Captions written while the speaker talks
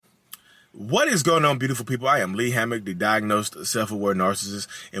What is going on, beautiful people? I am Lee Hammock, the diagnosed self-aware narcissist,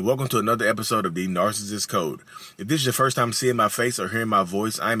 and welcome to another episode of the Narcissist Code. If this is your first time seeing my face or hearing my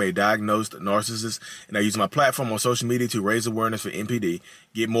voice, I am a diagnosed narcissist, and I use my platform on social media to raise awareness for NPD,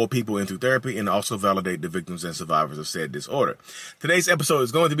 get more people into therapy, and also validate the victims and survivors of said disorder. Today's episode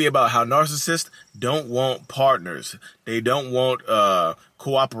is going to be about how narcissists don't want partners. They don't want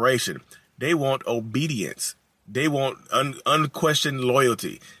cooperation. They want obedience. They want unquestioned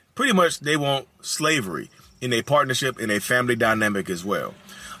loyalty. Pretty much, they want slavery in a partnership, in a family dynamic as well.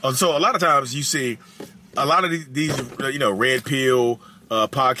 So a lot of times you see a lot of these red pill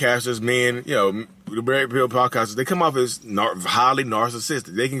podcasters, men, the red pill podcasters, they come off as highly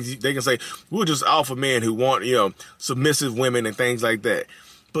narcissistic. They can say, we're just alpha men who want, submissive women and things like that.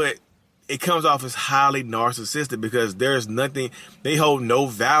 But it comes off as highly narcissistic because there's nothing, they hold no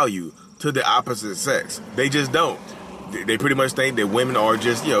value to the opposite sex. They just don't. They pretty much think that women are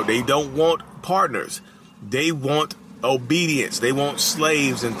just, they don't want partners. They want obedience. They want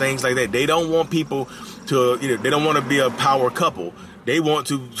slaves and things like that. They don't want people to, they don't want to be a power couple. They want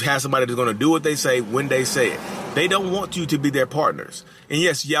to have somebody that's going to do what they say when they say it. They don't want you to be their partners. And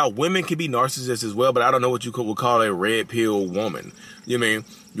yes, women can be narcissists as well, but I don't know what you would call a red pill woman. You know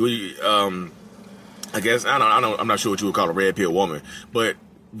what I mean? I guess, I'm not sure what you would call a red pill woman, but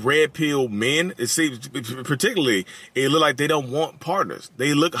red pill men, it seems particularly, it look like they don't want partners.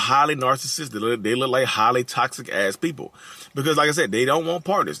 They look highly narcissistic. They look like highly toxic ass people because, like I said, they don't want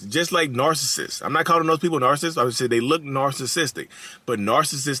partners. Just like narcissists. I'm not calling those people narcissists. I would say they look narcissistic, but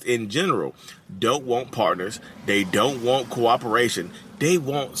narcissists in general don't want partners. They don't want cooperation. They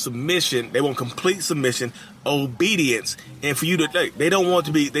want submission. They want complete submission, obedience, and for you to. They don't want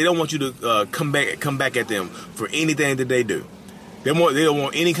you to come back at them for anything that they do. They don't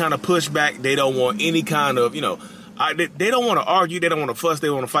want any kind of pushback. They don't want any kind of, they don't want to argue. They don't want to fuss. They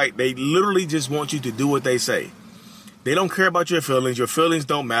want to fight. They literally just want you to do what they say. They don't care about your feelings. Your feelings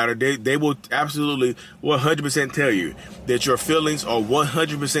don't matter. They will absolutely 100% tell you that your feelings are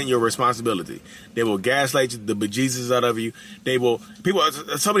 100% your responsibility. They will gaslight the bejesus out of you.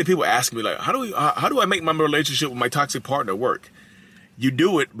 So many people ask me, like, how do I make my relationship with my toxic partner work? You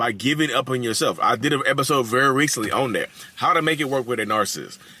do it by giving up on yourself. I did an episode very recently on that. How to make it work with a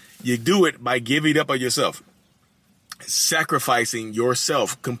narcissist. You do it by giving up on yourself. Sacrificing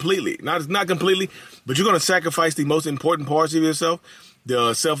yourself completely. Not completely, but you're going to sacrifice the most important parts of yourself.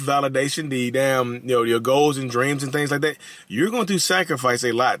 The self-validation, the damn, your goals and dreams and things like that. You're going to sacrifice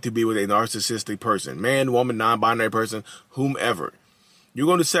a lot to be with a narcissistic person. Man, woman, non-binary person, whomever. You're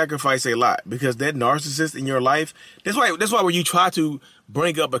going to sacrifice a lot because that narcissist in your life, that's why when you try to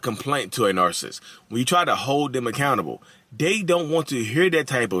bring up a complaint to a narcissist, when you try to hold them accountable, they don't want to hear that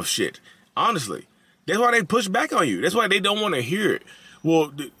type of shit. Honestly, that's why they push back on you. That's why they don't want to hear it.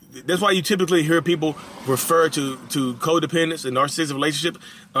 Well, that's why you typically hear people refer to codependence and narcissistic relationships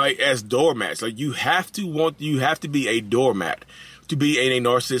as doormats. Like you have to be a doormat to be in a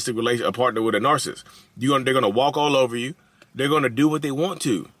narcissistic a partner with a narcissist. They're going to walk all over you. They're going to do what they want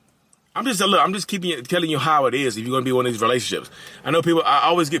to. I'm just telling you how it is if you're going to be in one of these relationships. I know I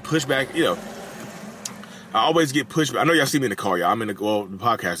always get pushback, I know y'all see me in the car, y'all. The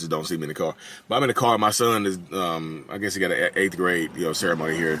podcasters don't see me in the car. But I'm in the car. My son is, I guess he got an 8th grade,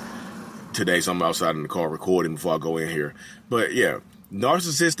 ceremony here today. So I'm outside in the car recording before I go in here. But yeah,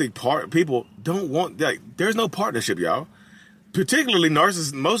 narcissistic people don't want, there's no partnership, y'all. Particularly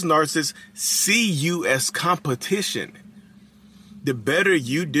most narcissists see you as competition. The better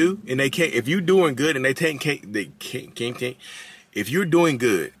you do, and if you're doing good and if you're doing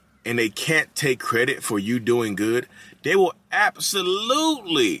good and they can't take credit for you doing good, they will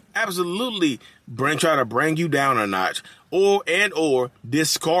absolutely try to bring you down a notch or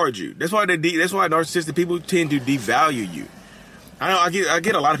discard you. That's why narcissistic people tend to devalue you. I know I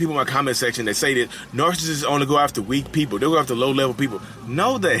get a lot of people in my comment section that say that narcissists only go after weak people. They go after low level people.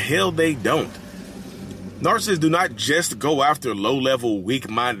 No, the hell they don't. Narcissists do not just go after low-level,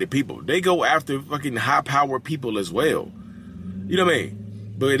 weak-minded people. They go after fucking high-powered people as well. You know what I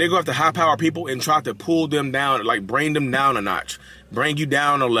mean? But they go after high-powered people and try to pull them down, like bring them down a notch, bring you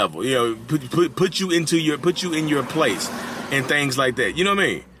down a level. Put you in your place and things like that. You know what I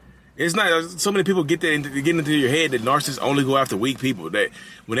mean? It's not so many people get into your head that narcissists only go after weak people. That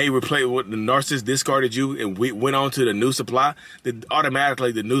when they when the narcissist discarded you and went on to the new supply, that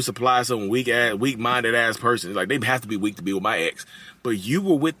automatically the new supply is some weak-minded ass person. Like they have to be weak to be with my ex, but you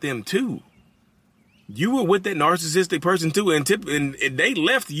were with them too. You were with that narcissistic person too, and they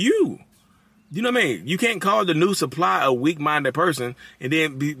left you. You know what I mean? You can't call the new supply a weak-minded person and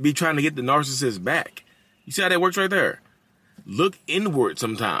then be trying to get the narcissist back. You see how that works right there? Look inward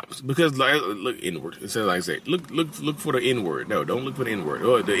sometimes, because look inward. It says like I say, look for the inward. No, don't look for the inward.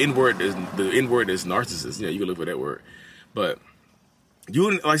 Oh, the inward is narcissist. You can look for that word, but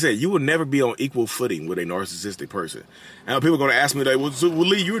like I said, you will never be on equal footing with a narcissistic person. And people are going to ask me like, well,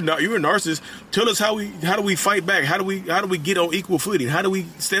 Lee, you're a narcissist. Tell us how do we fight back? How do we get on equal footing? How do we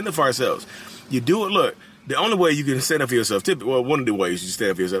stand up for ourselves? You do it. Look, the only way you can stand up for yourself, one of the ways you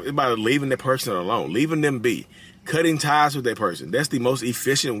stand up for yourself is by leaving that person alone, leaving them be. Cutting ties with that person. That's the most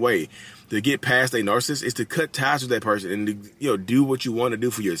efficient way to get past a narcissist, is to cut ties with that person and to, do what you want to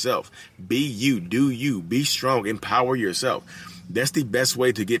do for yourself. Be you, do you, be strong, empower yourself. That's the best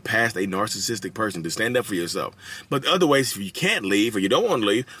way to get past a narcissistic person, to stand up for yourself. But other ways, if you can't leave or you don't want to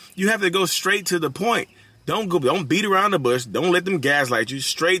leave, you have to go straight to the point. Don't beat around the bush. Don't let them gaslight you.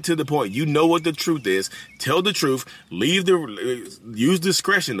 Straight to the point. You know what the truth is. Tell the truth. Use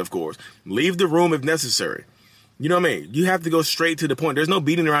discretion, of course. Leave the room if necessary. You know what I mean? You have to go straight to the point. There's no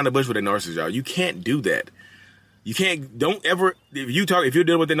beating around the bush with a narcissist, y'all. You can't do that. Don't ever, if you're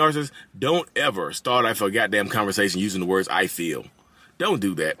dealing with a narcissist, don't ever start off a goddamn conversation using the words "I feel." Don't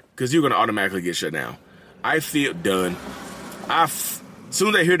do that, because you're going to automatically get shut down. I feel done. As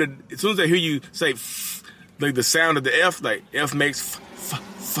soon as I hear you say like the sound of the F, like F makes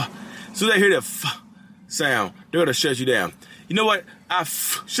f. As soon as I hear that f sound, they're going to shut you down. You know what?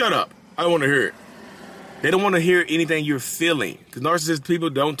 Shut up. I don't want to hear it. They don't want to hear anything you're feeling, because narcissist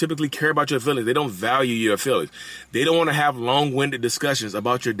people don't typically care about your feelings. They don't value your feelings. They don't want to have long-winded discussions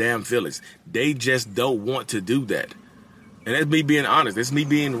about your damn feelings. They just don't want to do that. And that's me being honest. That's me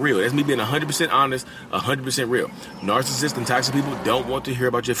being real. That's me being 100% honest, 100% real. Narcissists and toxic people don't want to hear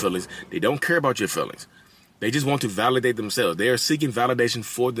about your feelings. They don't care about your feelings. They just want to validate themselves. They are seeking validation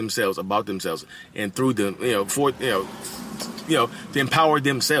for themselves, about themselves, and through them, to empower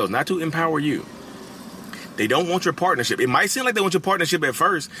themselves, not to empower you. They don't want your partnership. It might seem like they want your partnership at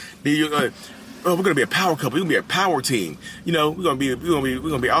first. We're gonna be a power couple. We're gonna be a power team. We're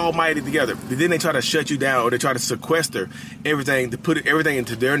gonna be almighty together. But then they try to shut you down, or they try to sequester everything, to put everything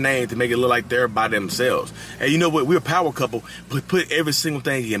into their name, to make it look like they're by themselves. And you know what? We're a power couple, but put every single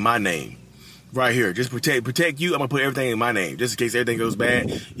thing in my name, right here. Just protect you. I'm gonna put everything in my name, just in case everything goes bad.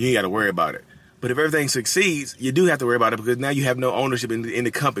 You ain't got to worry about it. But if everything succeeds, you do have to worry about it, because now you have no ownership in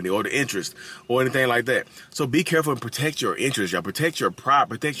the company or the interest or anything like that. So be careful and protect your interest, y'all. Protect your pride,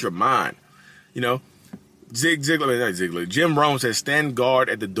 protect your mind. Jim Rohn says, stand guard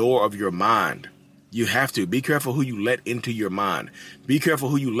at the door of your mind. You have to. Be careful who you let into your mind. Be careful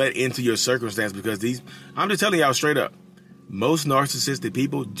who you let into your circumstance, because I'm just telling y'all straight up, most narcissistic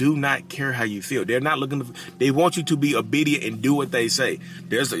people do not care how you feel. They're not they want you to be obedient and do what they say.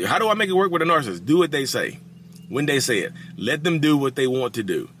 How do I make it work with a narcissist? Do what they say when they say it. Let them do what they want to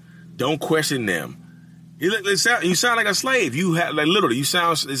do. Don't question them. You sound like a slave. You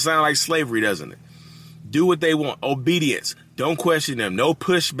sound like slavery, doesn't it? Do what they want. Obedience. Don't question them. No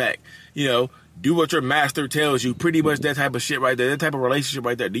pushback. Do what your master tells you. Pretty much that type of shit right there. That type of relationship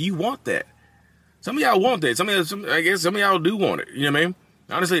right there. Do you want that? Some of y'all want that. I guess some of y'all do want it. You know what I mean?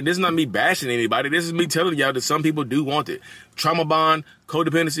 Honestly, this is not me bashing anybody. This is me telling y'all that some people do want it. Trauma bond,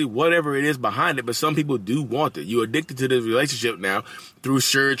 codependency, whatever it is behind it, but some people do want it. You're addicted to this relationship now through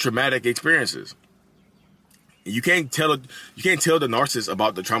shared traumatic experiences. You can't tell the narcissist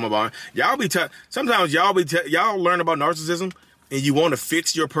about the trauma bond. Sometimes y'all learn about narcissism, and you want to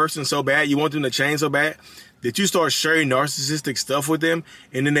fix your person so bad, you want them to change so bad, that you start sharing narcissistic stuff with them,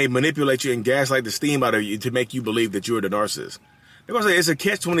 and then they manipulate you and gaslight the steam out of you to make you believe that you're the narcissist. They're going to say it's a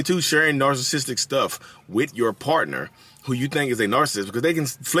catch-22 sharing narcissistic stuff with your partner who you think is a narcissist, because they can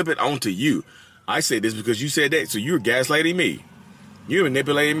flip it onto you. I say this because you said that, so you're gaslighting me. You're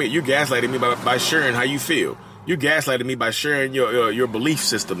manipulating me. You're gaslighting me by sharing how you feel. You're gaslighting me by sharing your belief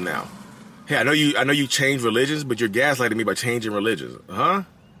system now. Hey, I know you changed religions, but you're gaslighting me by changing religions. Huh?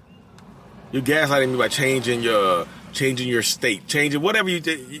 You're gaslighting me by changing your state, changing whatever you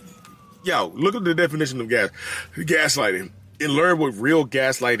did. Yo, look at the definition of gaslighting and learn what real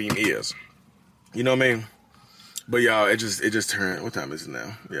gaslighting is. You know what I mean? But y'all, it just turned. What time is it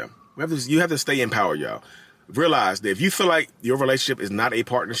now? Yeah, you have to stay in power, y'all. Realize that if you feel like your relationship is not a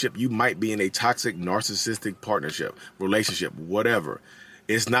partnership, you might be in a toxic, narcissistic partnership, relationship, whatever.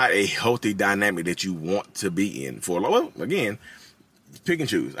 It's not a healthy dynamic that you want to be in. Again, pick and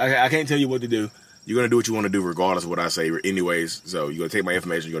choose. I can't tell you what to do. You're going to do what you want to do regardless of what I say anyways. So you're going to take my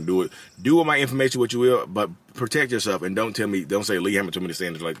information. You're going to do it. Do with my information what you will, but protect yourself, and don't say Lee Hammond told me to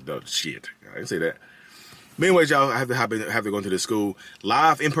stand like, oh, shit. I didn't say that. But anyways, y'all, I have to go into the school.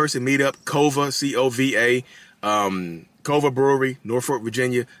 Live in-person meetup, COVA, C-O-V-A, COVA Brewery, Norfolk,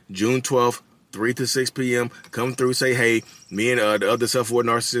 Virginia, June 12th. 3 to 6 p.m. Come through, say hey. Me and the other self-aware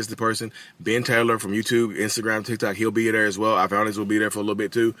narcissistic person, Ben Taylor from YouTube, Instagram, TikTok, he'll be there as well. Our founders will be there for a little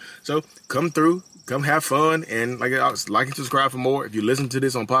bit too. So come through, come have fun, and like and subscribe for more. If you listen to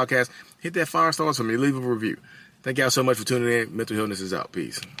this on podcast, hit that 5 stars for me. Leave a review. Thank y'all so much for tuning in. Mental Healness is out.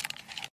 Peace.